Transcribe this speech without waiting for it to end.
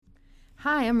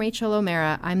Hi, I'm Rachel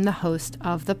O'Mara. I'm the host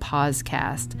of the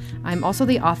Pausecast. I'm also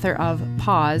the author of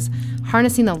Pause,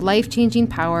 Harnessing the Life-Changing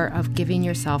Power of Giving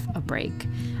Yourself a Break,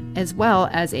 as well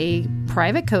as a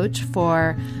private coach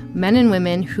for men and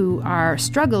women who are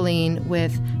struggling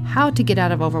with how to get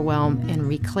out of overwhelm and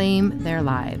reclaim their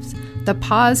lives. The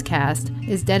Pausecast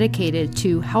is dedicated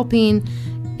to helping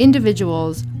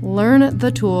individuals learn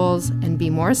the tools and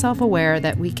be more self-aware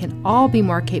that we can all be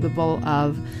more capable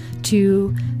of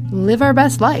to live our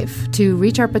best life, to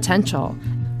reach our potential.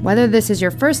 Whether this is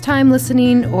your first time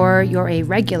listening or you're a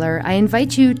regular, I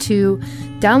invite you to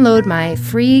download my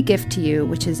free gift to you,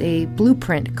 which is a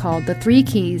blueprint called The 3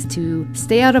 Keys to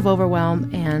Stay Out of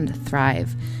Overwhelm and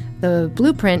Thrive. The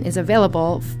blueprint is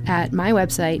available at my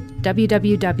website,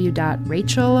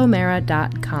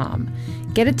 www.rachelomara.com.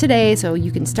 Get it today so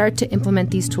you can start to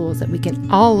implement these tools that we can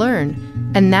all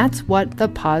learn. And that's what the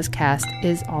Pausecast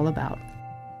is all about.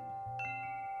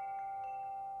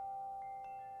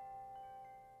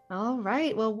 All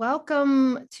right. Well,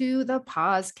 welcome to the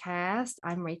Pausecast.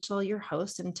 I'm Rachel, your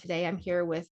host, and today I'm here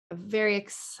with a very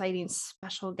exciting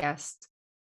special guest,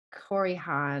 Kori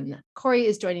Hahn. Kori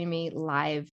is joining me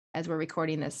live as we're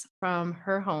recording this from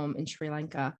her home in Sri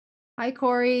Lanka. Hi,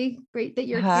 Kori. Great that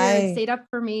you're here and stayed up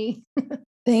for me.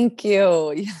 Thank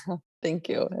you. Yeah, thank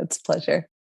you. It's a pleasure.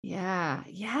 Yeah.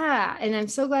 And I'm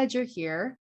so glad you're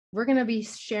here. We're going to be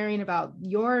sharing about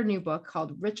your new book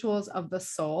called Rituals of the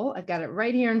Soul. I've got it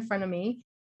right here in front of me,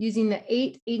 using the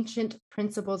 8 ancient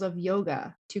principles of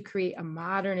yoga to create a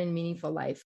modern and meaningful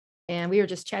life. And we were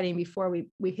just chatting before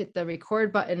we hit the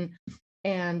record button,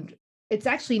 and it's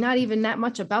actually not even that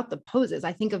much about the poses.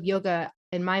 I think of yoga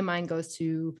in my mind goes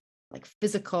to like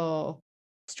physical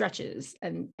stretches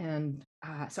and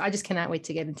so I just cannot wait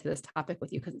to get into this topic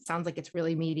with you because it sounds like it's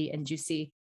really meaty and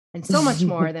juicy and so much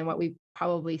more than what we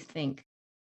probably think.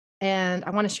 And I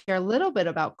want to share a little bit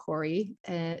about Kori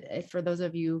for those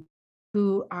of you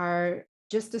who are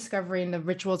just discovering the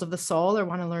rituals of the soul or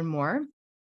want to learn more.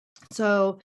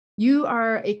 So you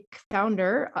are the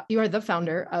founder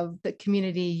of the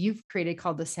community you've created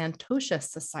called the Santosha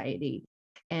Society.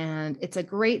 And it's a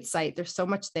great site. There's so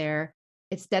much there.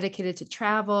 It's dedicated to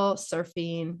travel,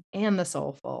 surfing, and the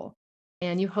soulful.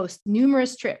 And you host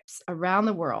numerous trips around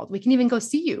the world. We can even go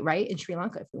see you, right, in Sri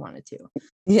Lanka if we wanted to.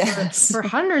 Yes. For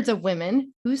hundreds of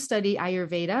women who study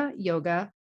Ayurveda,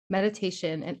 yoga,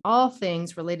 meditation, and all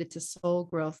things related to soul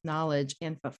growth, knowledge,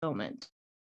 and fulfillment.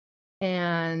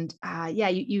 And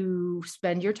you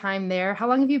spend your time there. How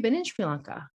long have you been in Sri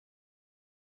Lanka?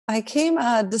 I came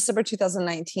December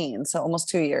 2019, so almost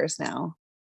 2 years now.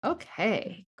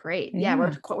 Okay, great. Yeah,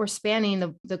 we're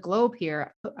spanning the globe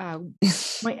here.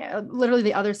 Literally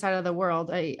the other side of the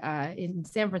world. In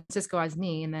San Francisco as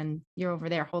me, and then you're over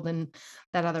there holding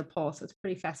that other pole. So it's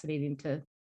pretty fascinating to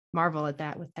marvel at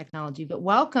that with technology. But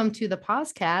welcome to the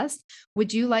Pausecast.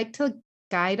 Would you like to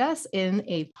guide us in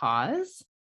a pause?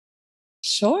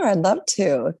 Sure, I'd love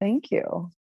to. Thank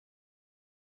you.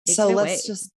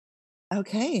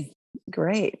 Okay,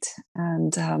 great.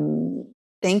 And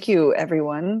thank you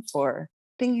everyone for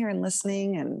being here and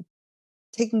listening and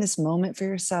taking this moment for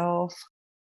yourself.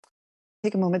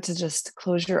 Take a moment to just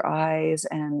close your eyes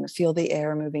and feel the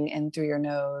air moving in through your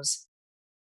nose,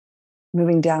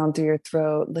 moving down through your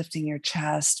throat, lifting your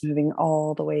chest, moving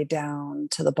all the way down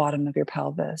to the bottom of your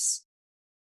pelvis.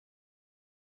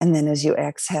 And then as you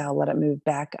exhale, let it move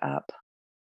back up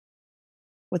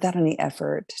without any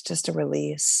effort, just a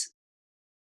release.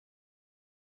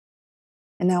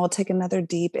 And now we'll take another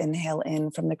deep inhale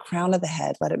in from the crown of the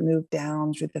head. Let it move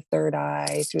down through the third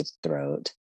eye, through the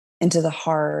throat, into the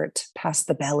heart, past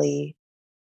the belly,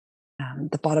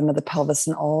 the bottom of the pelvis,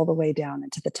 and all the way down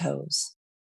into the toes.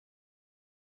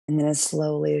 And then as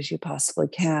slowly as you possibly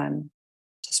can,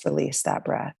 just release that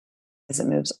breath as it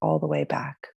moves all the way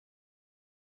back.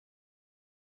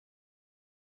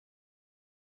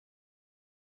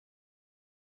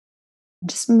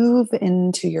 Just move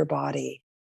into your body.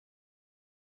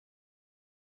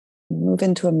 Move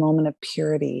into a moment of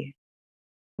purity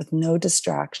with no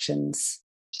distractions,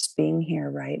 just being here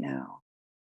right now.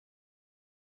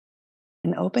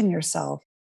 And open yourself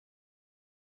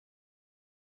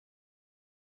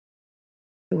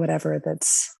to whatever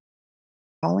that's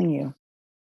calling you.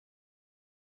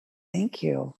 Thank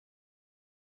you.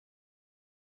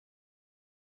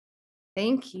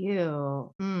 Thank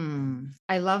you.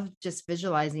 I love just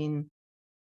visualizing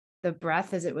the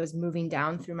breath as it was moving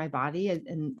down through my body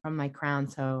and from my crown.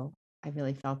 So I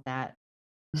really felt that.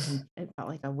 And it felt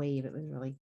like a wave. It was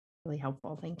really, really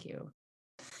helpful. Thank you.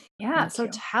 Yeah. So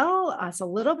tell us a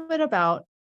little bit about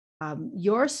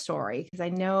your story, because I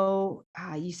know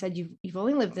you said you've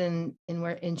only lived in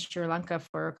Sri Lanka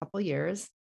for a couple of years.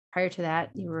 Prior to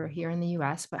that, you were here in the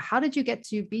U.S. But how did you get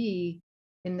to be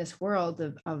in this world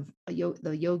of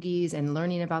the yogis and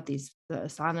learning about the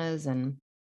asanas and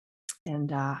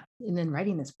then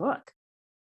writing this book?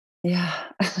 Yeah.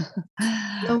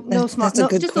 No small, That's a no,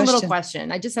 good just a little question.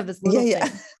 question. I just have this Yeah, little yeah.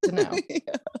 thing to know.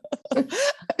 Yeah.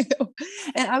 I know.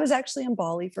 And I was actually in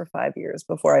Bali for 5 years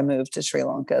before I moved to Sri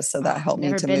Lanka. So that Oh, helped me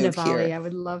never to been to move Bali. here. I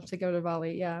would love to go to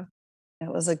Bali. Yeah.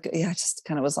 It was yeah, I just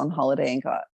kind of was on holiday and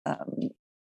got a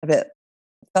bit,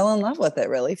 fell in love with it,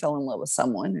 really fell in love with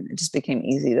someone, and it just became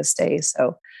easy to stay.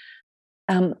 So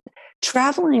um,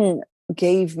 traveling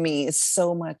gave me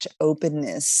so much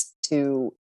openness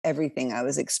to everything I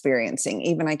was experiencing.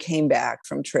 Even I came back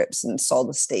from trips and saw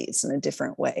the States in a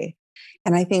different way.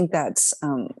 And I think that's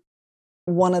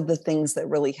one of the things that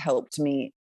really helped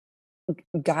me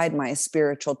guide my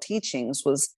spiritual teachings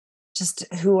was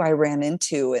just who I ran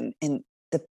into and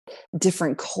the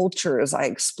different cultures I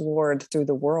explored through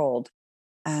the world.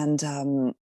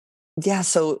 And yeah,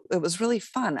 so it was really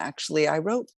fun, actually. I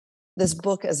wrote this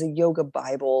book as a yoga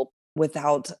Bible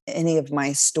without any of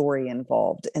my story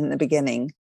involved in the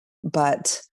beginning.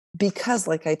 But because,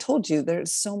 like I told you,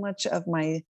 there's so much of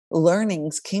my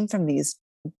learnings came from these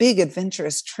big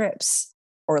adventurous trips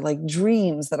or like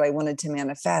dreams that I wanted to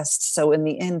manifest. So in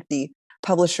the end, the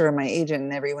publisher and my agent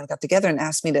and everyone got together and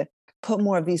asked me to put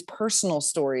more of these personal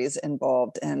stories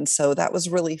involved. And so that was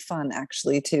really fun,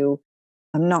 actually, to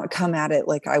not come at it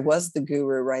like I was the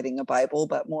guru writing a Bible,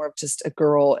 but more of just a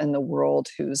girl in the world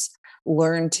who's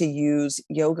learned to use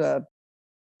yoga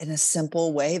in a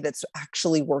simple way that's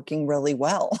actually working really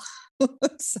well.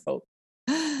 So,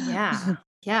 Yeah.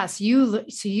 Yeah. So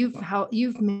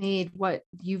you've made what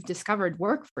you've discovered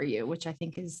work for you, which I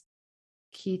think is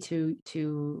key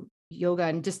to yoga,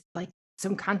 and just like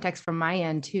some context from my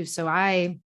end too. So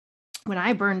when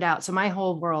I burned out, so my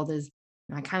whole world is,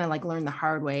 I kind of like learned the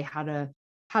hard way how to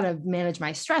manage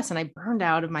my stress. And I burned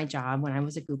out of my job when I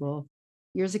was at Google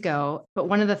years ago. But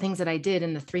one of the things that I did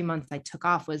in the 3 months I took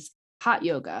off was hot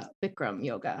yoga, Bikram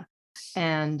yoga.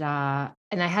 And I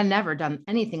had never done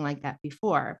anything like that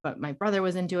before, but my brother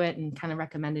was into it and kind of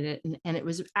recommended it. And it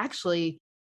was actually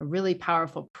a really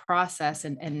powerful process.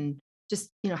 And just,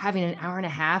 having an hour and a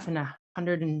half in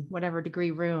 100 and whatever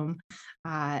degree room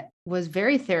was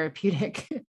very therapeutic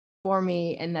for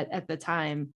me. And that at the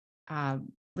time,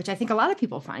 which I think a lot of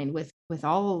people find with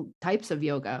all types of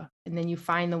yoga. And then you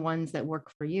find the ones that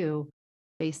work for you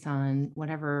based on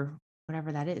whatever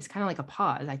that is. Kind of like a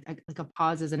pause. Like a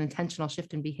pause is an intentional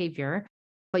shift in behavior,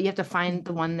 but you have to find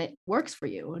the one that works for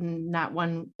you, and not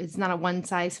one. It's not a one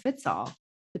size fits all,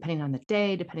 depending on the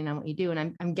day, depending on what you do.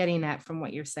 And I'm getting that from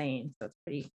what you're saying, so it's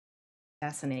pretty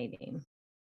fascinating.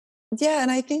 yeah,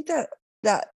 and I think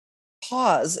that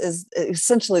pause is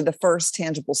essentially the first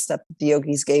tangible step that the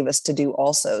yogis gave us to do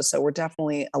also. So we're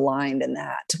definitely aligned in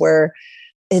that, where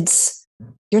it's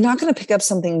you're not going to pick up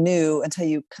something new until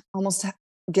you almost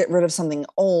get rid of something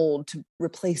old to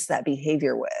replace that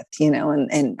behavior with,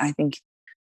 and I think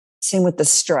same with the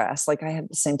stress. Like I have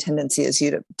the same tendency as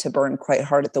you to burn quite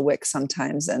hard at the wick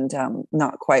sometimes and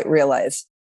not quite realize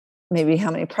maybe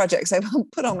how many projects I've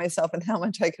put on myself and how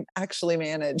much I can actually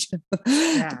manage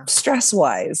Yeah. stress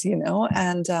wise,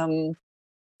 and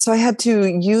so I had to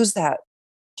use that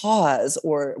pause,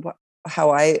 or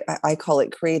how I call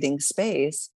it, creating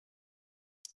space,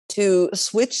 to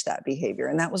switch that behavior.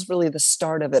 And that was really the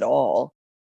start of it all.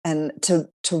 And to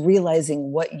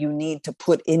realizing what you need to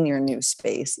put in your new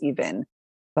space, even.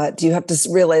 But you have to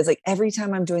realize, like, every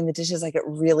time I'm doing the dishes, I get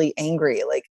really angry.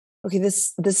 Like, okay,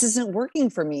 this isn't working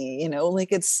for me,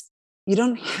 like, you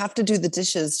don't have to do the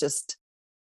dishes just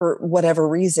for whatever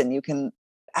reason. You can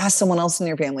ask someone else in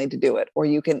your family to do it, or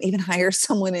you can even hire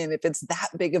someone in if it's that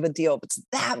big of a deal, if it's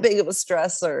that big of a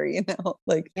stressor,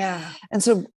 like. Yeah. And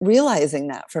so realizing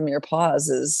that from your pause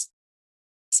is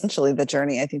essentially the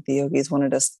journey I think the yogis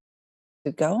wanted us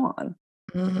to go on.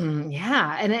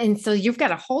 Yeah. And so you've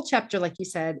got a whole chapter, like you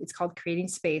said, it's called Creating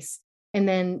Space. And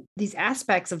then these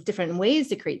aspects of different ways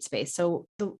to create space. So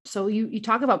you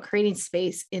talk about creating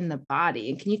space in the body.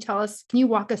 And can you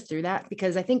walk us through that?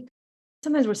 Because I think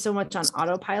sometimes we're so much on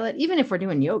autopilot, even if we're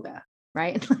doing yoga,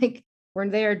 right? Like we're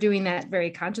there doing that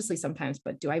very consciously sometimes,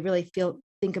 but do I really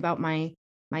think about my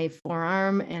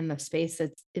forearm and the space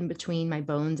that's in between my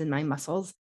bones and my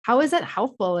muscles? How is that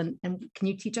helpful? And can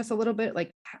you teach us a little bit,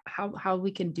 like how we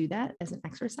can do that as an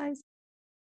exercise?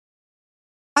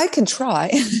 I can try.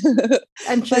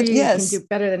 I'm sure But you can yes, do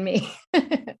better than me.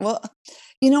 well,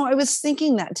 I was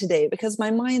thinking that today because my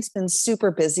mind's been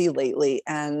super busy lately.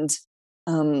 And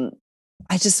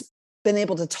I just been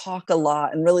able to talk a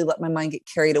lot and really let my mind get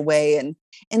carried away. And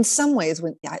in some ways,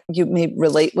 when you may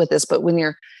relate with this, but when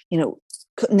you're,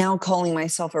 now calling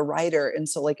myself a writer. And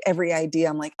so like every idea,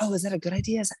 I'm like, oh, is that a good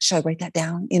idea? Should I write that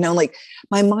down? Like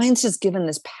my mind's just given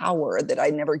this power that I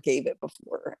never gave it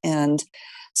before. And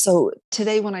so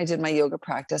today when I did my yoga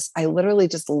practice, I literally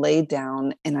just laid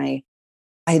down and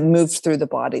I moved through the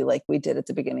body like we did at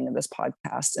the beginning of this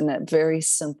podcast in a very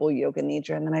simple yoga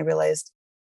nidra. And then I realized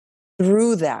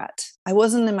through that, I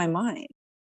wasn't in my mind.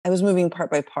 I was moving part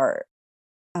by part.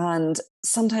 And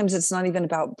sometimes it's not even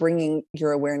about bringing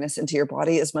your awareness into your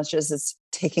body as much as it's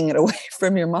taking it away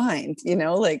from your mind,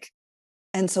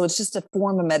 and so it's just a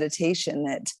form of meditation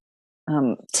that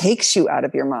takes you out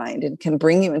of your mind and can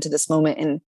bring you into this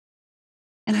moment.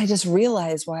 And I just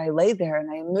realized while I lay there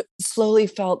and I slowly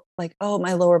felt like, oh,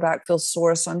 my lower back feels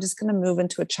sore. So I'm just going to move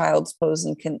into a child's pose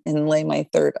and lay my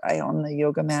third eye on the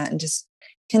yoga mat and just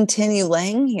continue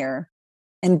laying here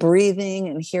and breathing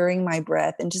and hearing my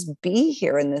breath and just be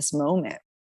here in this moment.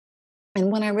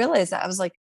 And when I realized that, I was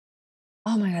like,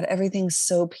 oh my God, everything's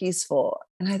so peaceful.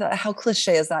 And I thought, how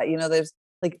cliche is that? There's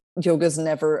like yoga's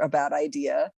never a bad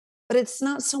idea, but it's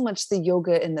not so much the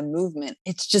yoga and the movement.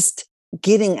 It's just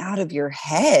getting out of your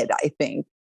head, I think,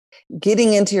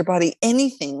 getting into your body,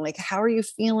 anything. Like, how are you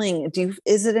feeling?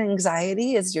 Is it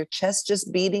anxiety? Is your chest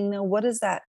just beating now? What is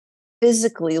that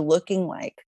physically looking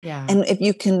like? Yeah. And if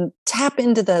you can tap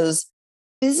into those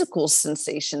physical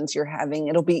sensations you're having,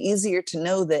 it'll be easier to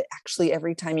know that actually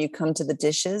every time you come to the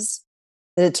dishes,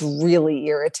 that it's really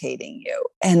irritating you.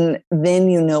 And then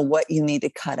you know what you need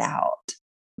to cut out.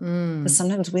 Because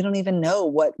sometimes we don't even know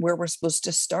where we're supposed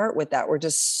to start with that. We're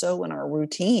just so in our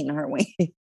routine, aren't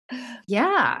we?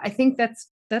 Yeah, I think that's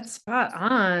spot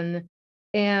on.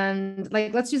 And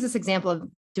like, let's use this example of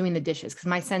doing the dishes, because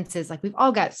my sense is like we've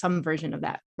all got some version of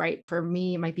that, right? For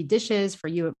me, it might be dishes. For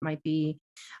you, it might be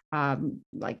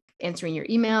like answering your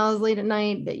emails late at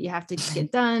night that you have to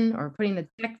get done, or putting the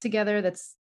deck together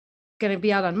that's going to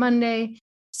be out on Monday.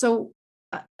 So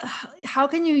how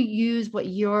can you use what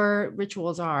your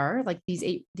rituals are, like these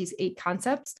eight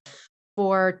concepts,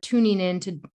 for tuning in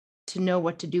to know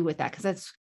what to do with that?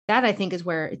 Because that I think is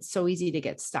where it's so easy to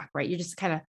get stuck, right? You're just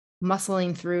kind of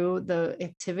muscling through the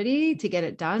activity to get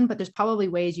it done, but there's probably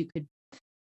ways you could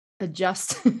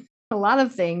adjust a lot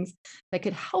of things that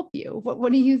could help you.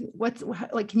 What's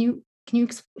like, can you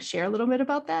share a little bit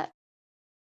about that?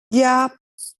 Yeah,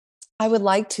 I would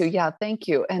like to. Yeah, thank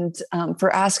you. And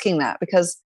for asking that,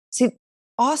 because see,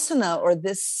 asana, or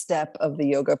this step of the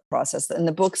yoga process, and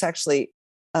the book's actually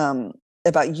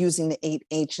about using the 8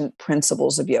 ancient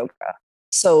principles of yoga.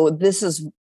 So this is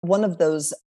one of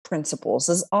those principles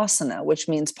is asana, which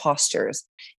means postures.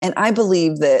 And I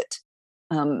believe that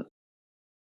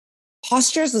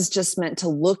postures is just meant to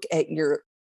look at your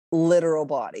literal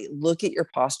body, look at your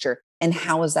posture, and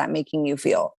how is that making you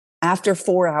feel? After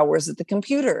 4 hours at the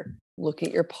computer, look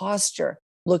at your posture,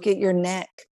 look at your neck,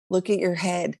 look at your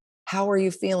head. How are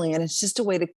you feeling? And it's just a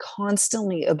way to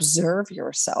constantly observe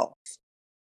yourself.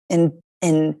 And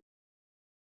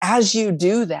as you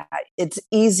do that, it's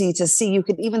easy to see. You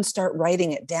could even start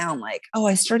writing it down like, oh,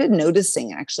 I started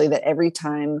noticing actually that every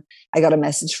time I got a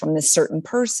message from this certain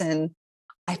person,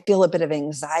 I feel a bit of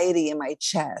anxiety in my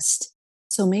chest.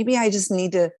 So maybe I just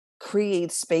need to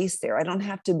create space there. I don't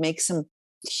have to make some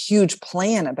huge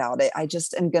plan about it. I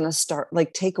just am going to start,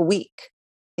 like, take a week,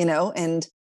 and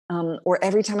or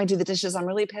every time I do the dishes, I'm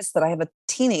really pissed that I have a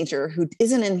teenager who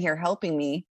isn't in here helping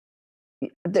me. In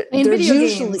There's video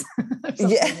usually,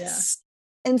 games. yes.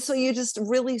 Yeah. And so you just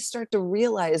really start to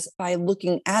realize by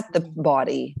looking at the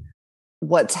body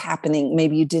what's happening.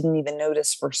 Maybe you didn't even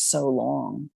notice for so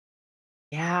long.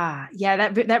 Yeah.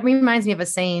 That reminds me of a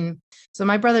saying. So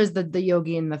my brother's the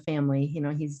yogi in the family.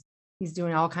 He's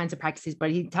doing all kinds of practices,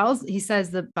 but he says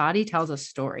the body tells a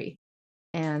story.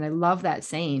 And I love that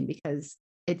saying, because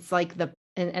it's like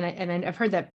I've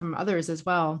heard that from others as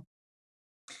well.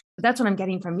 But that's what I'm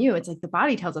getting from you. It's like the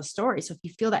body tells a story. So if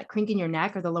you feel that crink in your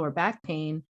neck or the lower back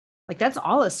pain, like that's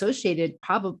all associated.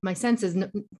 Probably my sense is,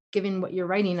 given what you're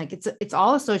writing, like it's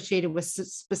all associated with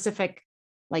specific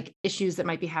like issues that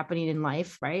might be happening in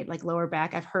life, right? Like lower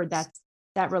back. I've heard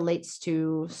that relates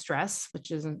to stress,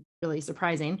 which isn't really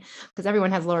surprising because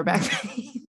everyone has lower back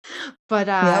pain. But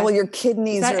yeah, well, your is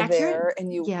kidneys that are accurate? there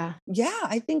and yeah,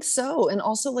 I think so. And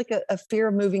also like a fear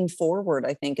of moving forward,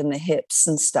 I think, in the hips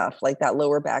and stuff, like that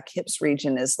lower back hips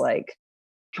region is like,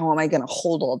 how am I going to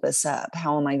hold all this up?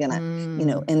 How am I going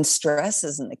to, and stress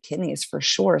is in the kidneys for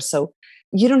sure. So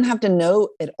you don't have to know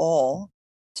it all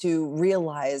to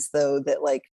realize though, that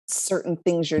like certain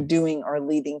things you're doing are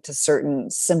leading to certain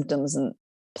symptoms and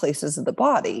places of the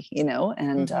body,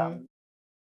 and Mhm.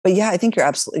 but yeah, I think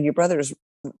your brother's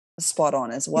spot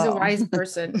on as He's a well. wise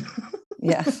person.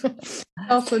 Yeah.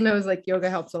 Also knows like yoga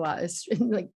helps a lot. It's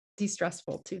like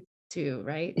de-stressful too,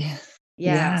 right? Yeah.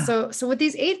 Yeah. Yeah. So with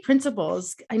these 8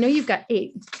 principles, I know you've got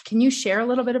 8. Can you share a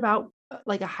little bit about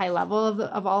like a high level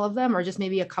of all of them, or just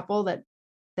maybe a couple that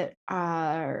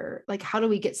are like, how do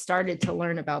we get started to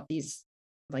learn about these,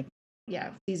 like,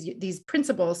 yeah, these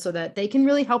principles so that they can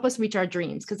really help us reach our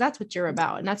dreams? Because that's what you're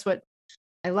about. And that's what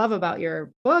I love about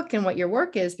your book and what your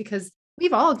work is, because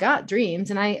we've all got dreams.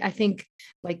 And I think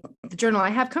like the journal I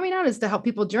have coming out is to help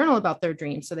people journal about their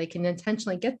dreams so they can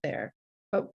intentionally get there.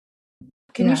 But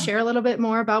can you Yeah. share a little bit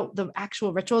more about the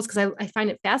actual rituals? Because I find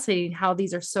it fascinating how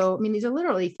these are so, I mean, these are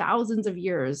literally thousands of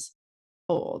years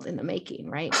old in the making,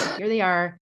 right? But here they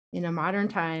are in a modern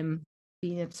time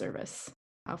being of service.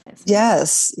 How fascinating.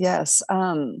 Yes. Yes.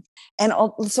 And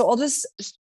I'll just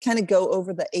kind of go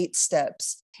over the 8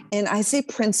 steps. And I say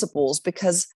principles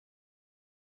because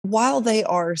while they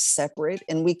are separate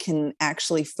and we can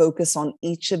actually focus on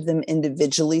each of them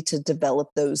individually to develop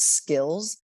those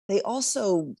skills, they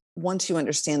also, once you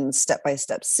understand the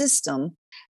step-by-step system,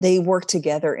 they work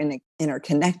together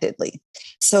interconnectedly.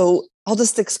 So I'll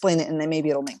just explain it and then maybe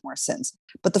it'll make more sense.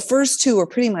 But the first 2 are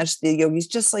pretty much the yogis,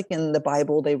 just like in the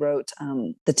Bible, they wrote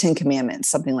the 10 Commandments,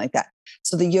 something like that.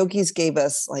 So the yogis gave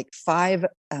us like 5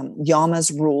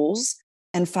 yamas, rules,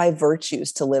 and 5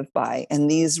 virtues to live by.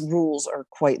 And these rules are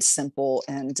quite simple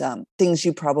and things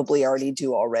you probably already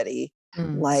do already,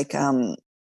 Mm. like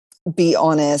be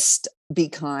honest, be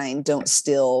kind, don't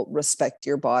steal, respect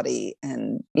your body,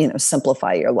 and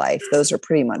simplify your life. Those are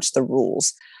pretty much the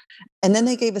rules. And then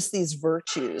they gave us these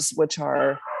virtues, which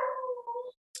are,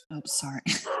 oh, sorry.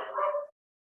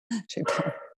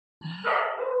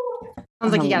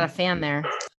 Sounds like you got a fan there.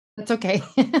 That's okay.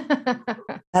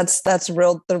 That's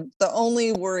real. The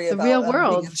only worry The about real being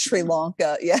world. in Sri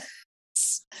Lanka.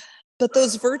 Yes. But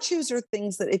those virtues are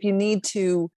things that if you need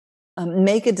to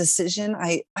make a decision,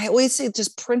 I always say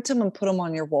just print them and put them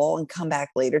on your wall and come back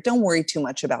later. Don't worry too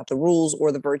much about the rules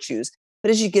or the virtues. But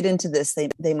as you get into this,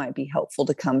 they might be helpful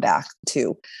to come back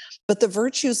to. But the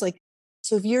virtues, like,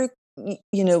 so if you're,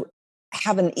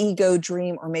 have an ego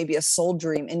dream or maybe a soul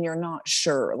dream and you're not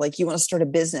sure, like you want to start a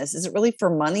business, is it really for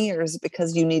money or is it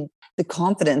because you need the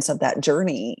confidence of that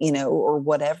journey, or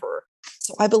whatever?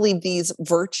 So I believe these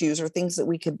virtues are things that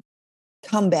we could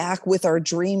come back with our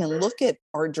dream and look at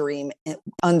our dream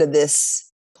under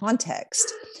this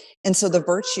context. And so the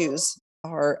virtues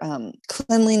are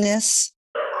cleanliness,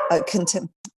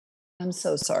 contempt. I'm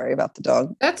so sorry about the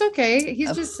dog. That's okay.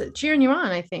 He's just cheering you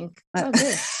on, I think. It's all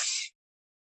good.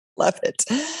 Love it.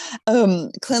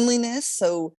 Cleanliness.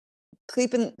 So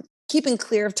keeping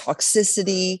clear of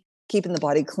toxicity, keeping the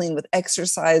body clean with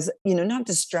exercise, not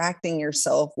distracting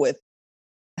yourself with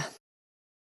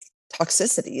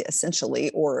toxicity essentially,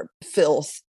 or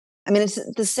filth. I mean, it's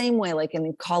the same way, like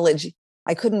in college,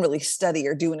 I couldn't really study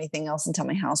or do anything else until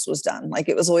my house was done. Like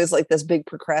it was always like this big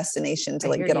procrastination to I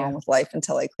like hear get on you. with life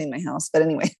until I clean my house. But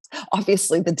anyway,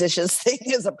 obviously the dishes thing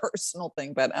is a personal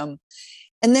thing, but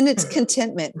and then it's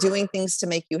contentment, doing things to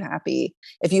make you happy.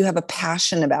 If you have a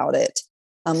passion about it,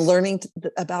 learning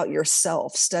about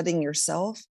yourself, studying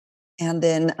yourself, and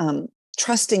then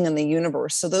trusting in the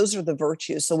universe. So those are the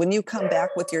virtues. So when you come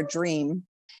back with your dream,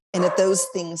 and if those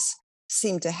things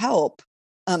seem to help,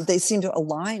 they seem to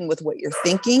align with what you're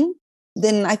thinking,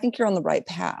 then I think you're on the right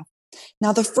path.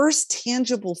 Now, the first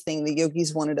tangible thing the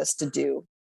yogis wanted us to do,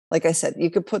 like I said, you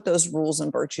could put those rules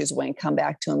and virtues away and come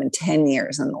back to them in 10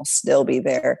 years and they'll still be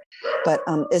there, but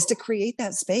is to create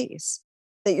that space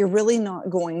that you're really not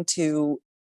going to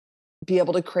be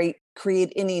able to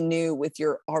create any new with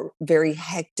your very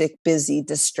hectic, busy,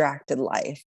 distracted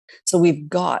life. So we've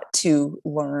got to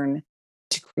learn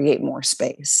to create more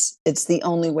space. It's the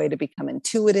only way to become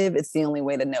intuitive. It's the only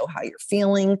way to know how you're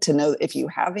feeling, to know if you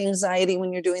have anxiety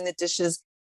when you're doing the dishes,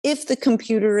 if the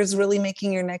computer is really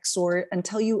making your neck sore.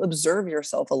 Until you observe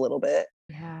yourself a little bit,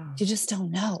 Yeah. you just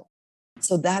don't know.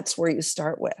 So that's where you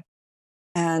start with.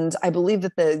 And I believe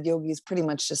that the yogis pretty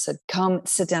much just said, come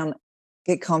sit down,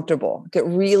 get comfortable, get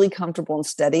really comfortable and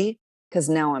steady, because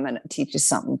now I'm going to teach you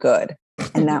something good.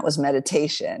 And that was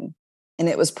meditation. And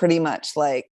it was pretty much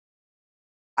like,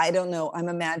 I don't know, I'm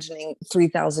imagining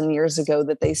 3,000 years ago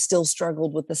that they still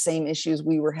struggled with the same issues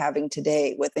we were having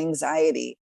today, with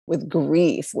anxiety, with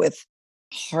grief, with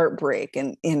heartbreak,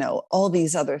 and, all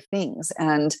these other things.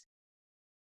 And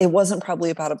it wasn't probably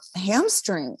about a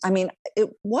hamstring. I mean, it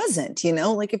wasn't,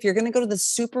 like if you're going to go to the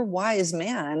super wise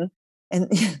man and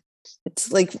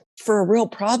it's like for a real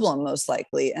problem, most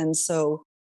likely. And so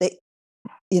they,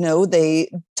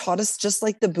 they taught us, just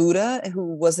like the Buddha,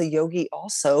 who was a yogi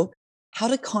also, how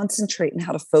to concentrate and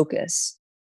how to focus.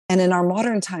 And in our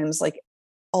modern times, like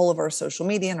all of our social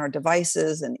media and our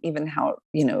devices, and even how,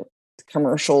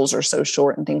 commercials are so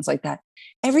short and things like that,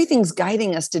 everything's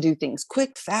guiding us to do things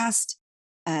quick, fast,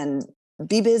 and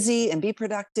be busy and be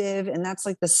productive. And that's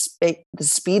like the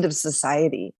speed of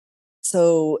society.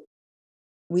 So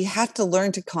we have to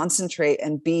learn to concentrate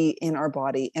and be in our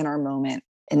body, in our moment,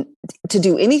 and to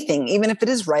do anything, even if it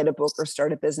is write a book or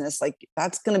start a business. Like,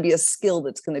 that's going to be a skill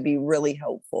that's going to be really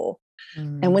helpful.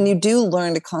 And when you do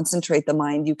learn to concentrate the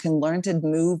mind, you can learn to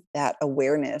move that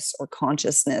awareness or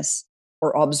consciousness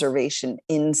or observation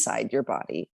inside your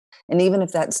body. And even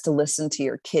if that's to listen to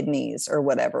your kidneys or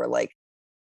whatever, like,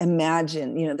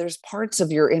 imagine, there's parts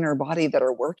of your inner body that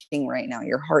are working right now.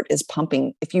 Your heart is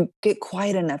pumping. If you get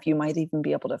quiet enough, you might even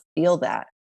be able to feel that.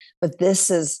 But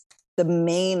this is the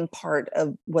main part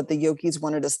of what the yogis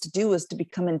wanted us to do, is to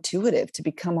become intuitive, to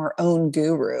become our own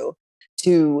guru,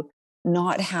 to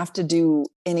not have to do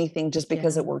anything just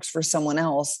because it works for someone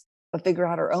else, but figure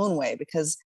out our own way,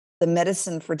 because the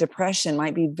medicine for depression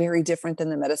might be very different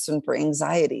than the medicine for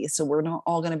anxiety. So we're not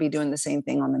all going to be doing the same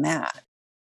thing on the mat.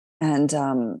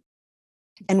 And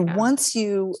once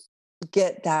you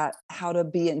get that, how to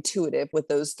be intuitive with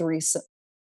those three,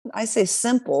 I say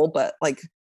simple, but like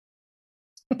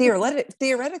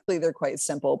theoretically they're quite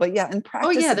simple, but yeah, in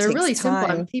practice, they're it really takes simple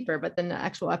time. and deeper, but then the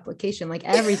actual application, like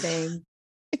everything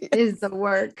is the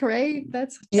work, right?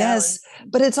 That's a challenge. Yes,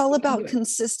 but it's all You can do about it.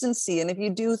 consistency. And if you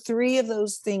do 3 of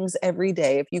those things every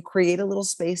day, if you create a little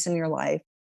space in your life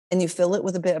and you fill it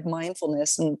with a bit of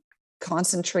mindfulness and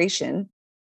concentration,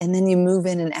 and then you move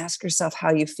in and ask yourself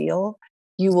how you feel,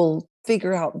 you will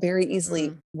figure out very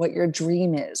easily what your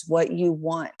dream is, what you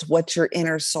want, what your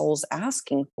inner soul's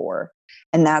asking for.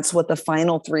 And that's what the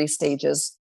final 3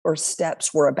 stages or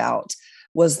steps were about,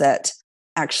 was that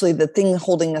actually the thing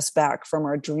holding us back from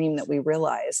our dream that we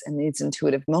realize in these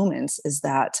intuitive moments is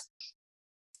that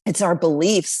it's our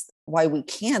beliefs why we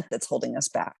can't that's holding us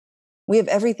back. We have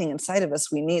everything inside of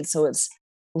us we need. So it's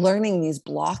learning these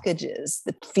blockages,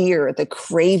 the fear, the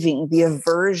craving, the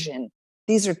aversion.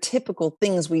 These are typical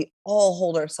things we all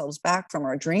hold ourselves back from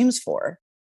our dreams for.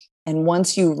 And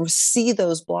once you see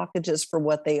those blockages for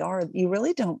what they are, you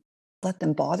really don't let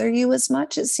them bother you as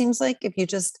much. It seems like, if you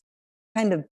just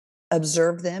kind of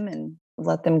observe them and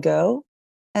let them go.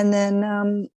 And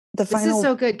then This is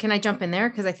so good. Can I jump in there?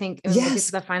 Because I think we'll get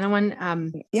to the final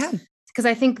one. Yeah. Because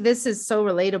I think this is so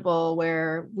relatable,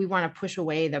 where we want to push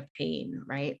away the pain,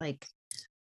 right? Like,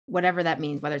 whatever that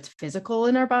means, whether it's physical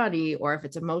in our body or if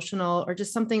it's emotional or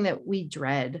just something that we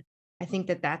dread. I think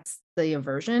that that's the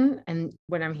aversion. And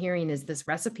what I'm hearing is this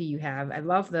recipe you have. I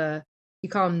love you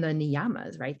call them the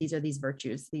niyamas, right? These are these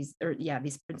virtues, these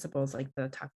principles, like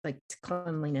like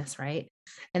cleanliness, right?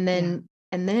 And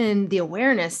then the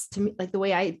awareness, to me, like the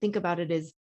way I think about it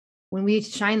is, when we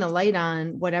shine the light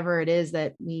on whatever it is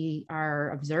that we are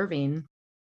observing,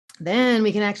 then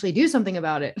we can actually do something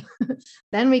about it.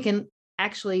 Then we can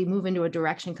actually move into a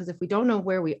direction. Because if we don't know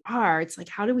where we are, it's like,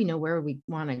 how do we know where we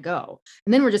want to go?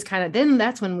 And then we're just then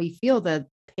that's when we feel the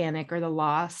panic or the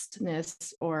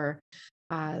lostness or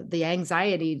the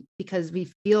anxiety, because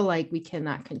we feel like we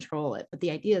cannot control it. But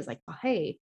the idea is like, well,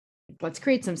 hey, let's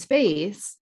create some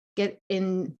space, get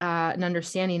in an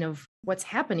understanding of what's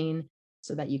happening,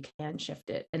 so that you can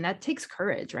shift it. And that takes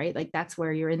courage, right? Like, that's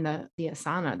where you're in the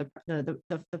asana,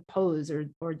 the pose,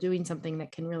 or doing something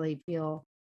that can really feel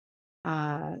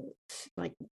uh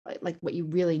like what you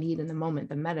really need in the moment,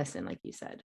 the medicine, like you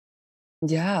said.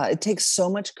 Yeah, it takes so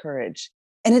much courage,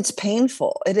 and it's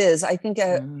painful. It is. I think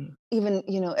even,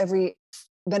 every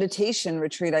meditation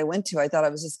retreat I went to, I thought I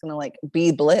was just going to like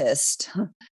be blissed,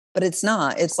 but it's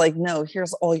not. It's like, no,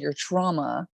 here's all your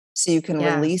trauma so you can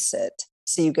release it.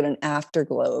 So you get an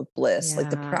afterglow of bliss. Like,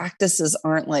 the practices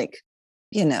aren't like,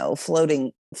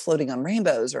 floating on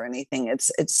rainbows or anything.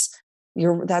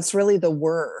 That's really the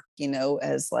work,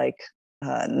 as like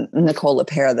Nicole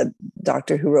LePera, the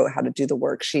doctor who wrote How to Do the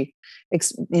Work. She,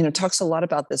 talks a lot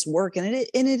about this work, and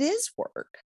it is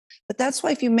work. But that's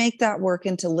why if you make that work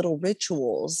into little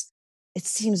rituals, it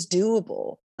seems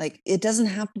doable. Like, it doesn't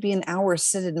have to be an hour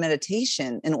seated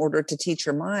meditation in order to teach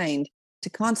your mind to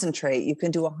concentrate. You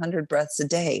can do 100 breaths a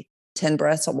day, 10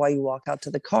 breaths while you walk out to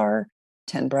the car,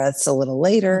 10 breaths a little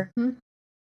later.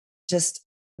 Just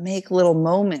make little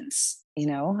moments,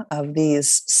 of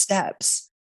these steps.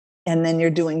 And then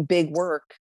you're doing big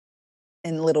work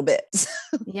in little bits.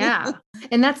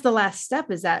 And that's the last step.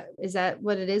 Is that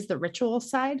what it is? The ritual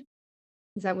side?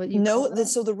 Is that what you call No, that?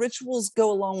 so the rituals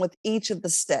go along with each of the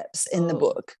steps in the Oh,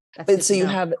 book. that's But good so to you know.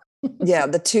 have, yeah,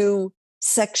 the two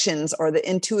sections are the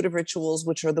intuitive rituals,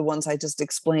 which are the ones I just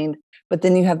explained. But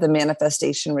then you have the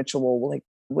manifestation ritual, like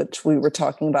which we were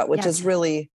talking about, which is Yes.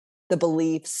 really the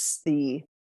beliefs, the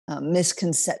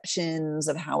misconceptions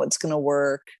of how it's going to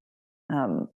work.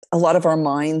 A lot of our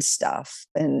mind stuff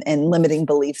and limiting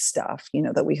belief stuff,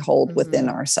 that we hold within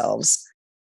Mhm. ourselves.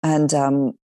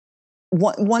 And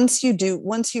once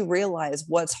you realize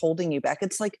what's holding you back,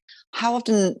 it's like, how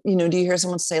often, do you hear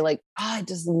someone say like, oh, I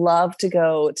just love to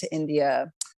go to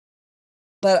India,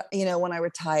 but when I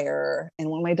retire and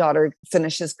when my daughter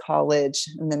finishes college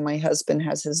and then my husband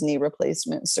has his knee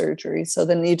replacement surgery, so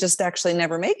then you just actually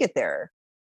never make it there.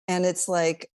 And it's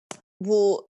like,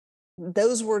 well,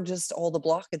 those were just all the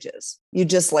blockages. You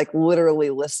just like literally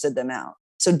listed them out.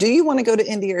 So do you want to go to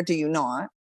India or do you not?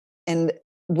 And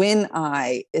when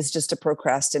I is just a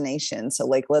procrastination. So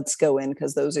like, let's go in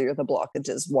because those are the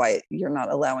blockages why you're not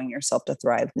allowing yourself to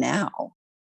thrive now.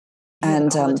 I hear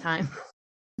that And all the time.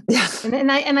 yeah,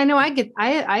 And I know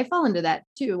I fall into that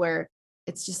too, where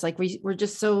it's just like we're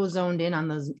just so zoned in on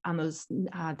those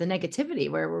the negativity,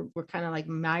 where we're kind of like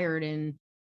mired in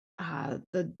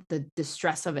the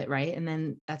distress of it, right? And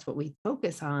then that's what we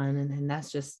focus on, and then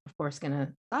that's just of course going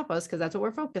to stop us because that's what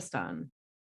we're focused on.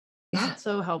 yeah. Not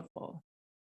so helpful.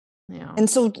 Yeah. And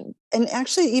so, and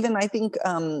actually, even I think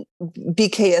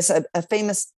BKS, a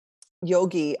famous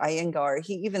yogi, Iyengar,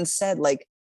 he even said like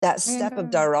that step of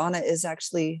And dharana is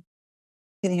actually,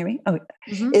 can you hear me? Oh,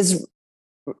 mhm.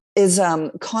 is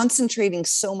concentrating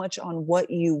so much on what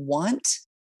you want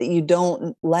that you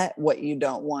don't let what you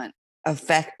don't want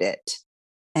affect it.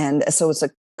 And so it's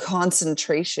a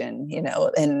concentration,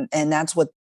 and that's what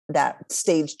that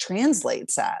stage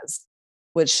translates as,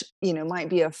 which might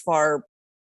be a far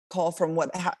call from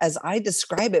as I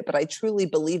describe it, but I truly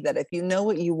believe that if you know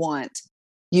what you want,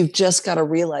 you've just got to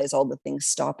realize all the things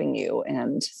stopping you,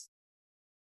 and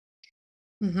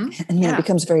Mhm. and then it Yeah.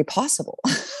 becomes very possible.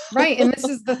 Right. And this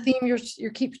is the theme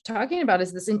you're keep talking about,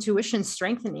 is this intuition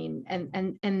strengthening,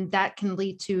 and that can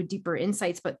lead to deeper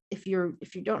insights. But if you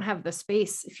don't have the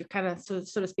space, if you're kind of so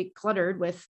to speak cluttered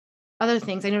with other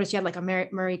things. I noticed you had like a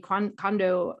Marie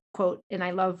Kondo quote, and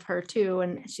I love her too,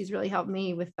 and she's really helped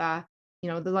me with the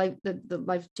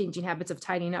life changing habits of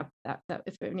tidying up. That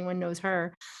if anyone knows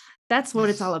her, that's what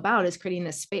it's all about, is creating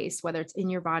this space, whether it's in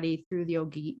your body through the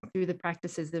yogi, through the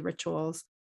practices, the rituals,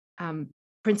 um,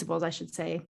 principles, I should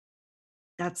say.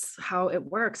 That's how it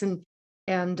works. And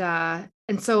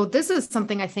so this is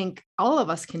something I think all of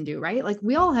us can do, right? Like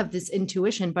we all have this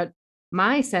intuition, but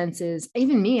my sense is,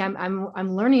 even me,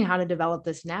 I'm learning how to develop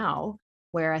this now,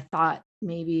 where I thought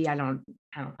maybe I'm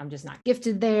just not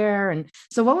gifted there. And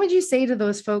so what would you say to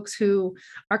those folks who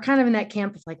are kind of in that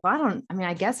camp of like, well,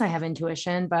 I guess I have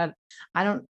intuition, but I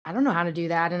don't know how to do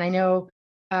that. And I know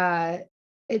uh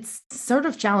it's sort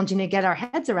of challenging to get our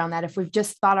heads around that if we've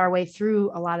just thought our way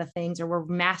through a lot of things, or we're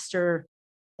masters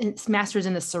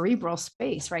in the cerebral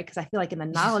space, right? Because I feel like in the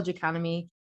knowledge economy,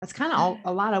 that's kind of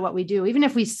a lot of what we do. Even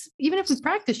if we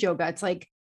practice yoga, it's like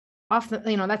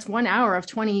that's 1 hour of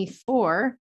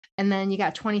 24, and then you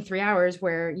got 23 hours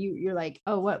where you're like,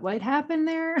 oh, what happened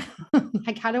there?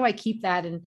 Like, how do I keep that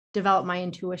and develop my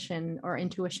intuition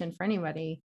for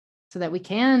anybody, so that we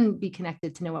can be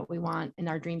connected to know what we want and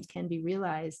our dreams can be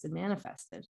realized and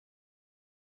manifested?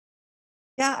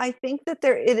 Yeah, I think that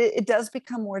it does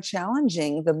become more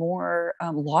challenging the more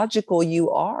logical you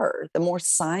are, the more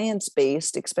science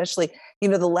based. Especially,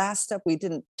 the last step we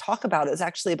didn't talk about is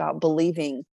actually about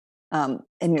believing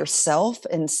in yourself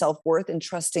and self worth and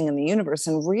trusting in the universe,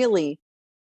 and really,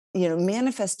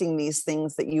 manifesting these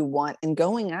things that you want and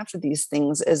going after these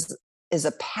things is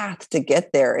a path to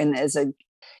get there, and as a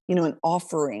an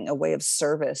offering, a way of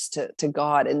service to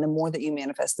God. And the more that you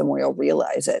manifest, the more you'll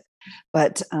realize it.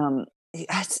 But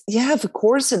yeah, of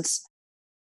course,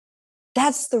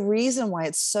 that's the reason why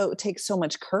it takes so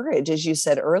much courage, as you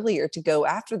said earlier, to go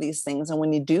after these things. And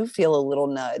when you do feel a little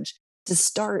nudge, to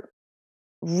start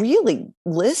really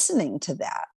listening to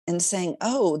that and saying,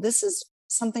 oh, this is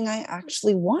something I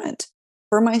actually want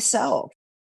for myself.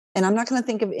 And I'm not going to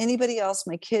think of anybody else,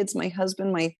 my kids, my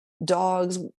husband, my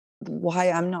dogs, why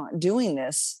I'm not doing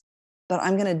this, but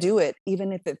I'm going to do it,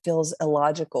 even if it feels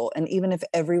illogical. And even if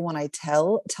everyone I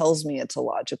tells me it's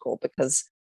illogical, because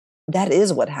that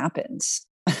is what happens.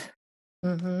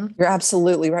 Mm-hmm. You're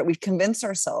absolutely right. We convince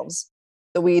ourselves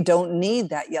that we don't need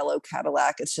that yellow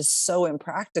Cadillac. It's just so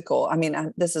impractical. I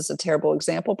mean, this is a terrible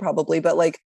example, probably, but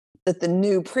like that the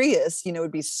new Prius,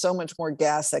 would be so much more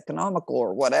gas economical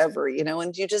or whatever,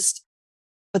 and you just,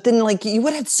 but then like you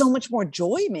would have so much more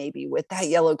joy maybe with that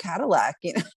yellow Cadillac,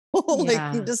 like you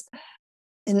Yeah. just,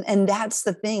 and that's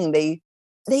the thing. They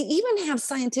even have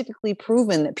scientifically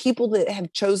proven that people that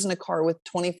have chosen a car with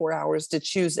 24 hours to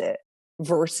choose it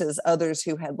versus others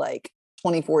who had like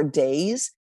 24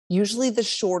 days, usually the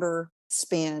shorter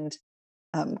spanned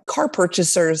car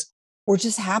purchasers were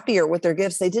just happier with their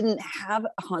gifts. They didn't have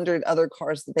 100 other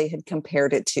cars that they had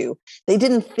compared it to. They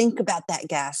didn't think about that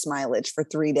gas mileage for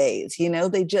 3 days.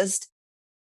 They just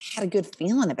had a good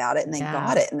feeling about it and they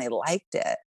got Yeah. it and they liked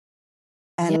it.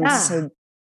 And Yeah. so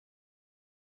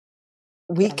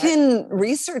we Yeah. can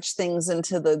research things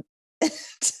into the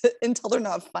until they're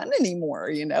not fun anymore,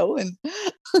 and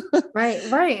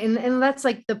Right, right. And that's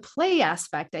like the play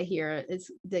aspect I hear is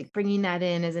like bringing that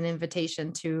in as an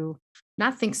invitation to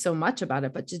not think so much about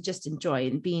it, but to just enjoy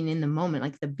and being in the moment,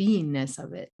 like the beingness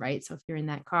of it, right? So if you're in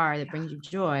that car that brings you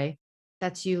joy,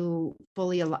 that's you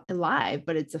fully alive,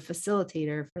 but it's a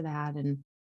facilitator for that. And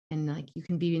like you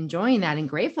can be enjoying that and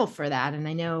grateful for that. And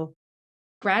I know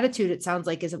gratitude, it sounds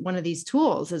like, is one of these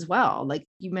tools as well. Like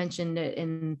you mentioned it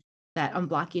in that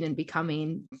unblocking and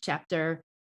becoming chapter.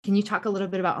 Can you talk a little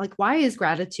bit about like why is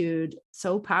gratitude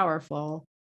so powerful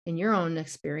in your own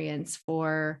experience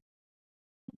for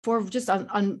just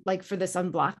like for this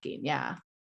unblocking? Yeah.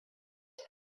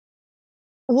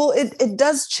 well, it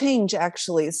does change.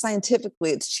 Actually,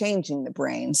 scientifically it's changing the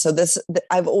brain. So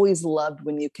I've always loved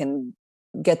when you can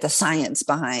get the science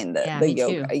behind the, Yeah, the me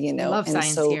yoga, too. We love and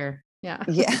science so here. Yeah.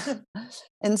 yeah.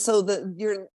 And so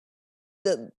the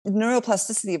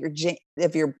neuroplasticity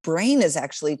of your brain is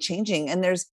actually changing. And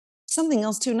there's something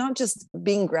else too, not just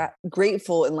being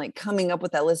grateful and like coming up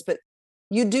with that list, but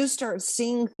you do start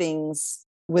seeing things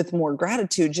with more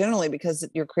gratitude generally because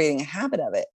you're creating a habit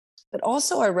of it. But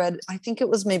also I read, I think it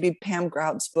was maybe Pam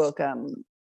Grout's book.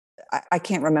 I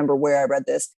can't remember where I read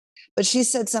this, but she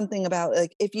said something about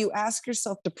like, if you ask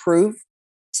yourself to prove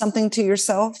something to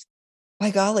yourself, by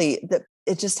golly, that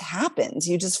it just happens.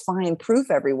 You just find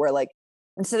proof everywhere. Like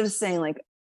instead of saying like,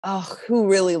 oh, who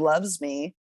really loves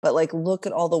me? But like, look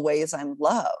at all the ways I'm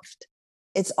loved.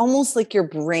 It's almost like your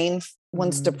brain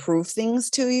wants to Mm. prove things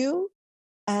to you.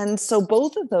 And so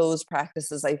both of those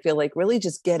practices, I feel like really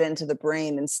just get into the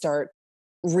brain and start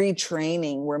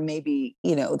retraining where maybe,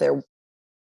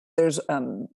 there's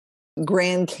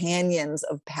grand canyons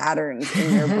of patterns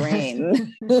in your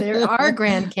brain. There are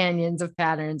Grand Canyons of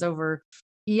patterns over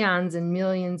eons and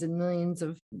millions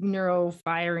of neuro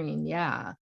firing.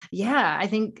 Yeah. Yeah. I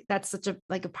think that's such a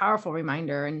like a powerful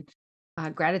reminder. And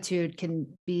gratitude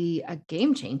can be a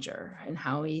game changer in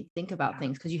how we think about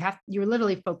things because you're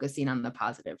literally focusing on the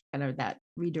positive, kind of that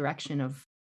redirection of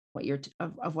what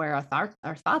of where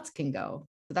our thoughts can go.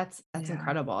 So that's Yeah.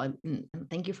 incredible. And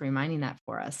thank you for reminding that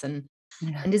for us.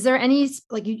 Yeah. And is there any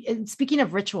like you speaking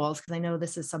of rituals, because I know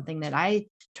this is something that I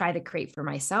try to create for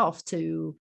myself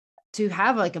to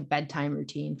have like a bedtime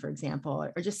routine, for example,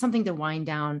 or just something to wind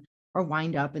down or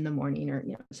wind up in the morning or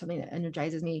something that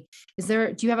energizes me.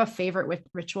 Do you have a favorite with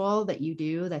ritual that you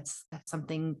do that's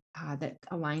something that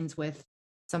aligns with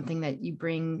something that you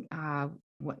bring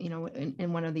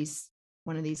in one of these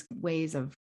ways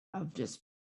of just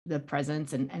the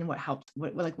presence and what helped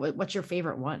what's your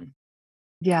favorite one?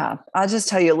 Yeah. I'll just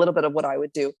tell you a little bit of what I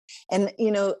would do. And,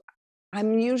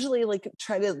 I'm usually like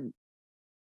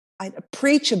I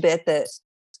preach a bit that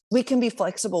we can be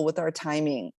flexible with our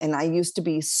timing. And I used to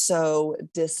be so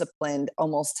disciplined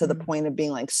almost to the Mm. point of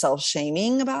being like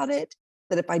self-shaming about it.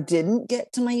 That if I didn't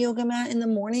get to my yoga mat in the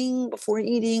morning before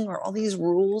eating or all these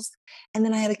rules, and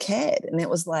then I had a kid and it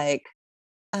was like,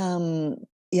 um,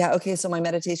 yeah, okay, so my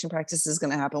meditation practice is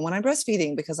going to happen when I'm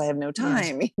breastfeeding because I have no Yeah.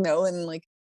 time, and like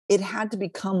it had to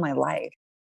become my life.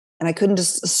 And I couldn't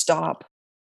just stop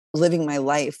living my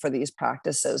life for these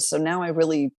practices. So now I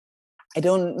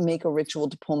don't make a ritual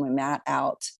to pull my mat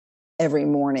out every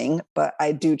morning, but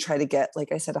I do try to get,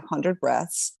 like I said, 100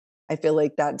 breaths. I feel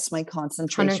like that's my 100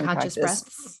 concentration conscious practice.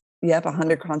 breaths. Yep,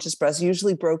 100 conscious breaths,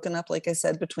 usually broken up, like I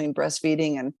said, between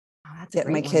breastfeeding and Oh, that's a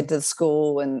getting my great kid one. to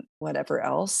school and whatever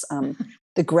else.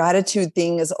 The gratitude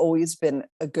thing has always been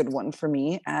a good one for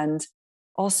me. And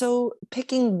also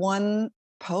picking one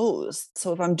pose.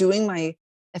 So if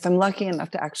I'm lucky enough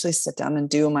to actually sit down and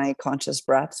do my conscious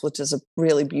breaths, which is a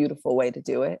really beautiful way to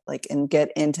do it, like, and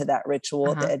get into that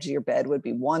ritual at the Uh-huh. edge of your bed would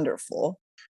be wonderful.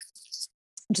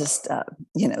 Just,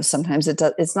 sometimes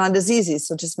it's not as easy.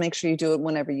 So just make sure you do it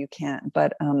whenever you can.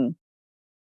 But,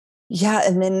 yeah.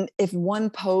 And then if one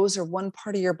pose or one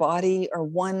part of your body or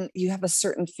you have a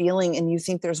certain feeling and you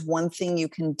think there's one thing you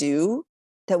can do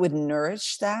that would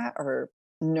nourish that or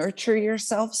nurture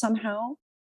yourself somehow,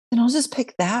 then I'll just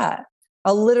pick that.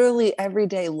 I'll literally every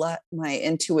day let my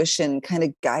intuition kind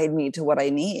of guide me to what I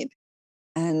need.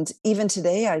 And even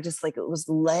today, I just like was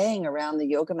laying around the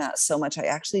yoga mat so much. I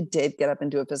actually did get up and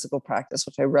do a physical practice,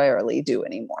 which I rarely do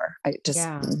anymore. I just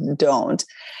Yeah. don't.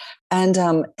 And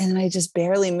I just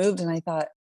barely moved. And I thought,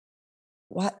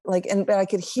 what? Like, and but I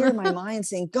could hear my mind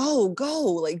saying, go, go,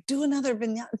 like do another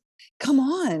vinyasa. Come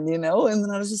on, you know? And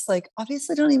then I was just like,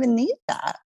 obviously, I don't even need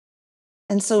that.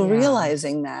 And so Yeah.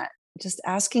 realizing that, just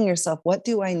asking yourself, what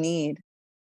do I need?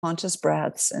 Conscious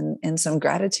breaths and some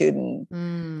gratitude. And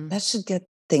Mm. that should get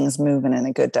things moving in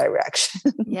a good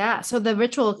direction. Yeah. So the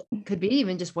ritual could be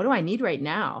even just, what do I need right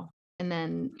now? And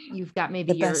then you've got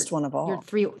maybe The best one of your all.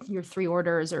 three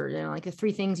orders, or like the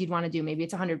three things you'd want to do. Maybe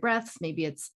it's 100 breaths. Maybe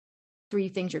it's three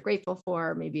things you're grateful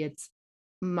for. Maybe it's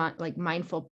like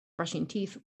mindful brushing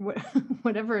teeth,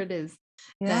 whatever it is.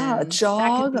 Yeah, a Then that could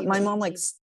jog. be My what you mom need.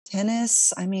 likes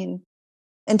tennis. I mean,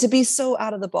 and to be so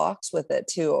out of the box with it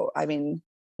too. I mean,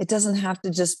 it doesn't have to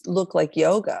just look like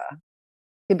yoga.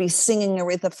 It could be singing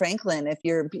Aretha Franklin if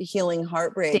you're healing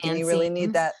heartbreak and you really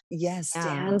need Dancing. that. Yes, Yeah.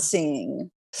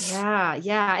 dancing. Yeah,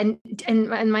 yeah.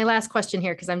 And my last question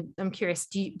here, because I'm curious,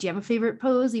 do you have a favorite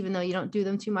pose, even though you don't do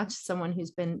them too much? Someone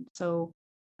who's been so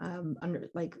under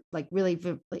like really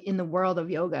like in the world of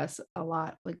yoga a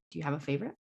lot. Like, do you have a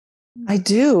favorite? I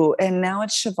do. And now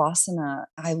it's Shavasana.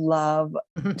 I love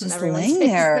just Everyone's laying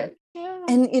there. favorite. Yeah.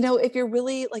 And, if you're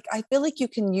really like, I feel like you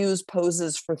can use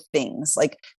poses for things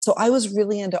like, so I was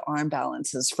really into arm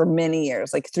balances for many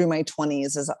years, like through my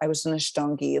 20s, as I was an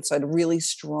Ashtangi. So I had a really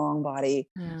strong body.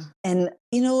 Yeah. And,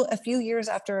 a few years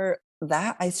after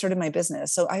that, I started my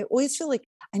business. So I always feel like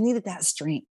I needed that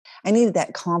strength. I needed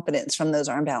that confidence from those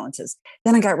arm balances.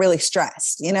 Then I got really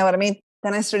stressed. You know what I mean?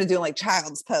 Then I started doing like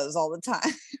child's pose all the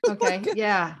time. Okay.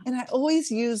 Yeah. And I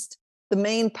always used the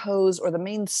main pose or the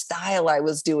main style I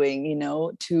was doing,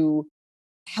 to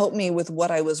help me with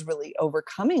what I was really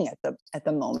overcoming at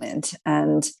the moment.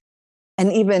 And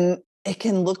even it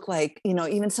can look like,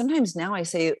 even sometimes now I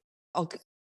say, oh,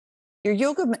 your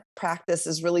yoga practice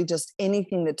is really just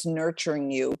anything that's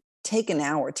nurturing you. Take an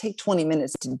hour, take 20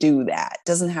 minutes to do that. It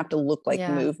doesn't have to look like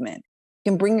Yeah. movement.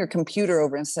 You can bring your computer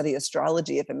over and study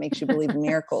astrology if it makes you believe in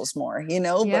miracles more, but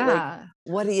like, Yeah.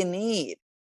 what do you need?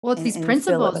 Well, it's and, these and fill it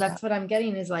principles. with that. That's what I'm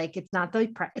getting, is like, it's not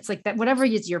it's like that, whatever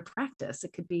is your practice.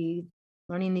 It could be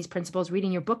learning these principles,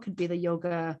 reading your book could be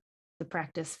the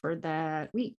practice for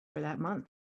that week, for that month.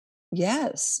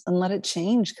 Yes. And let it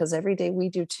change because every day we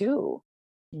do too.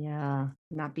 Yeah.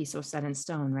 Not be so set in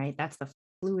stone, right? That's the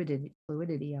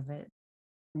fluidity of it,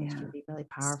 which can Yeah. be really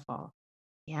powerful.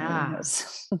 It Yeah.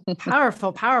 is.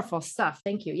 Powerful, powerful stuff.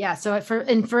 Thank you. Yeah. So for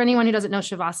anyone who doesn't know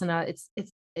Shavasana,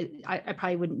 I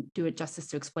probably wouldn't do it justice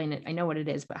to explain it. I know what it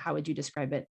is, but how would you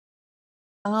describe it?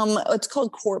 It's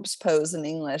called corpse pose in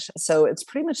English. So it's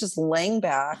pretty much just laying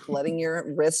back, letting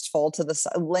your wrist fall to the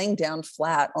side, laying down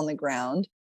flat on the ground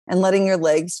and letting your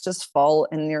legs just fall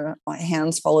and your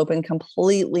hands fall open,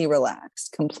 completely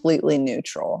relaxed, completely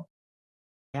neutral.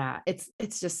 Yeah, it's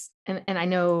just, and I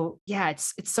know, yeah,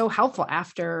 it's so helpful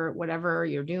after whatever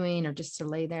you're doing, or just to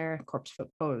lay there, corpse foot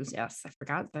pose. Yes, I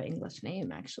forgot the English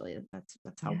name actually. That's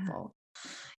Yeah. helpful.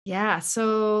 Yeah.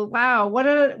 So wow, what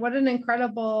an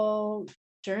incredible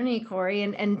journey, Kori.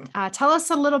 And tell us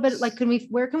a little bit, like,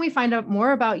 where can we find out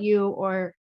more about you,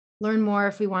 or learn more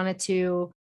if we wanted to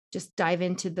just dive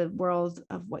into the world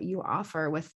of what you offer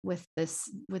with this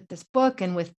book,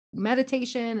 and with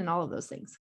meditation and all of those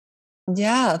things.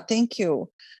 Yeah, thank you.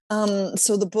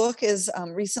 So the book is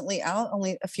recently out,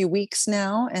 only a few weeks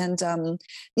now, and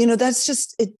that's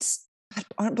just it's.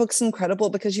 Aren't books incredible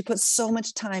because you put so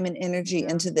much time and energy Yeah.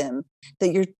 into them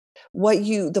that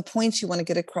the points you want to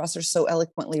get across are so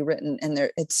eloquently written, and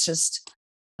it's just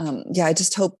yeah. I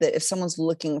just hope that if someone's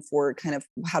looking for kind of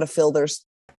how to fill their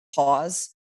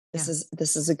pause, this Yeah.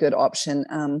 is a good option.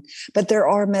 But there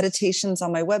are meditations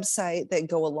on my website that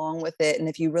go along with it, and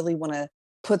if you really want to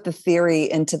put the theory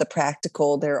into the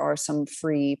practical, there are some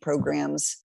free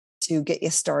programs to get you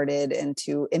started and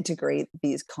to integrate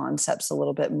these concepts a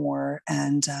little bit more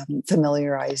and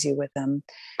familiarize you with them.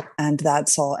 And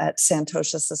that's all at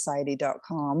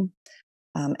santoshasociety.com,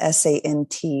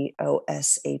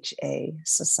 SANTOSHA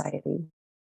society.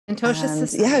 And yeah,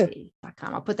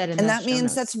 AntoshaSociety.com. I'll put that in and the that show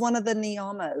means that's notes. one of the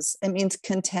niyamas. It means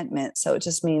contentment. So it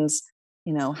just means,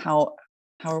 how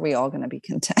are we all going to be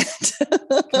content? How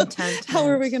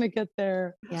are we Contentment. going to get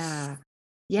there? Yeah.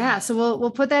 Yeah. So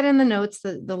we'll put that in the notes,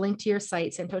 the link to your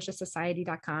site,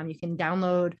 santoshasociety.com. You can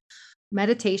download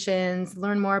meditations,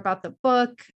 learn more about the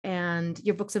book, and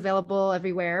your book's available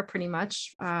everywhere pretty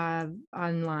much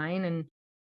online, and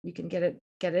you can get it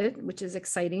get it, which is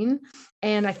exciting.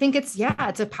 And I think it's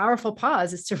a powerful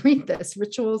pause is to read this,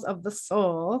 Rituals of the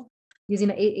Soul, using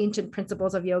the 8 ancient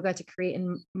principles of yoga to create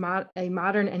a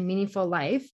modern and meaningful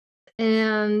life.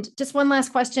 And just one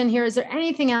last question here. Is there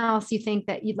anything else you think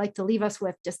that you'd like to leave us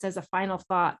with just as a final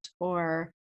thought,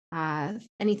 or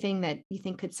anything that you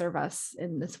think could serve us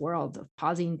in this world of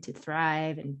pausing to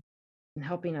thrive and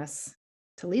helping us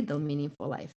to lead the meaningful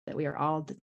life that we are all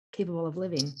capable of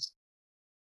living?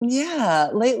 Yeah,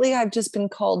 lately I've just been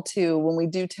called to, when we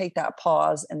do take that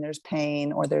pause and there's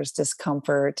pain or there's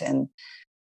discomfort, and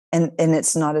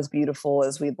it's not as beautiful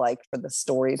as we'd like for the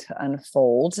story to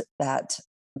unfold, that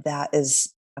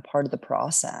is a part of the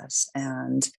process,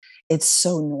 and it's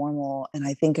so normal. And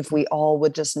I think if we all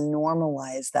would just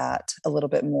normalize that a little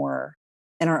bit more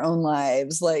in our own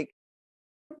lives, like,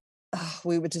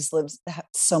 we would just live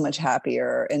so much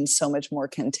happier and so much more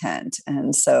content.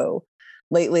 And so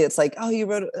lately it's like, oh,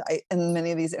 in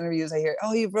many of these interviews I hear,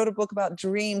 oh, you wrote a book about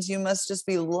dreams, you must just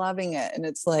be loving it. And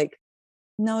it's like,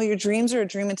 no, your dreams are a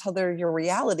dream until they're your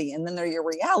reality, and then they're your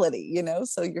reality,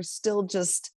 so you're still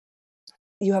just,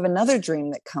 you have another dream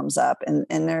that comes up, and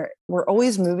we're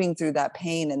always moving through that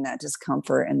pain and that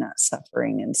discomfort and that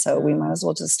suffering. And so we might as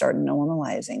well just start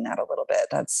normalizing that a little bit.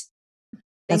 That's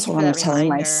what I'm telling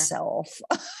myself.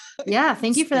 Yeah.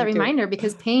 Thank you for that reminder,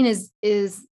 because pain is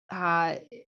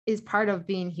part of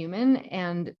being human.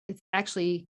 And it's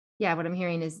actually, what I'm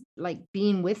hearing is like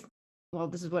being with, well,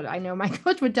 this is what I know my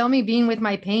coach would tell me, being with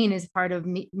my pain is part of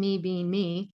me being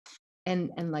me,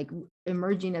 and like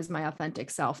emerging as my authentic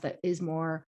self that is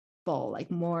more full,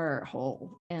 like more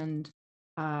whole. And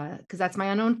because that's my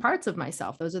unknown parts of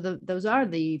myself. Those are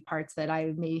the parts that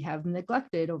I may have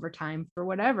neglected over time for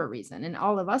whatever reason. And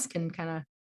all of us can kind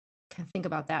of think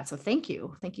about that. So thank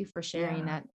you for sharing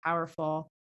that powerful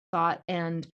thought.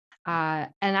 And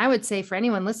I would say for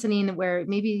anyone listening, where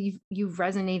maybe you've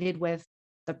resonated with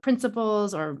the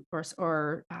principles or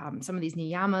some of these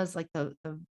niyamas, like the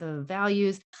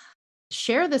values,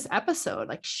 share this episode,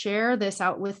 like share this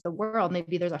out with the world.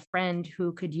 Maybe there's a friend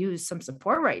who could use some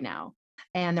support right now,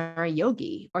 and they're a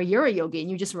yogi, or you're a yogi and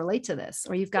you just relate to this,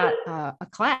 or you've got a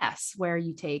class where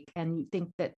you take and you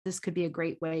think that this could be a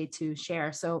great way to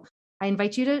share. So I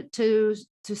invite you to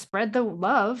spread the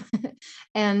love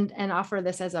and offer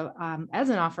this as an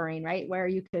offering, right? Where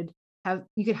you could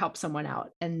help someone out.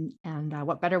 And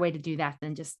what better way to do that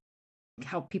than just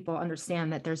help people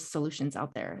understand that there's solutions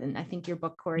out there. And I think your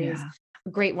book, Kori, is a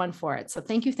great one for it. So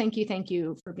thank you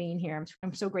for being here.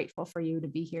 I'm so grateful for you to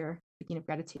be here, speaking of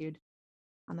gratitude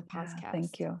on the podcast.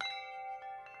 Thank you.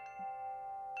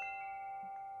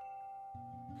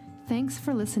 Thanks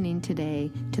for listening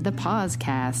today to the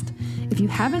Pausecast. If you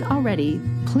haven't already,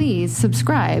 please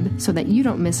subscribe so that you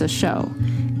don't miss a show.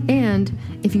 And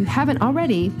if you haven't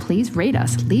already, please rate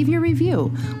us, leave your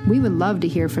review. We would love to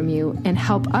hear from you and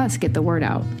help us get the word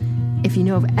out. If you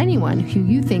know of anyone who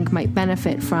you think might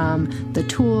benefit from the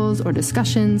tools or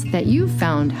discussions that you've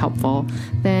found helpful,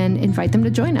 then invite them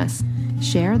to join us.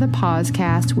 Share the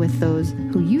Pausecast with those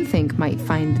who you think might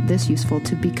find this useful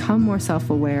to become more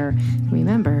self-aware.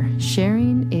 Remember,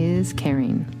 sharing is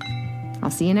caring.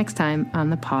 I'll see you next time on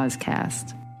the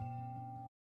Pausecast.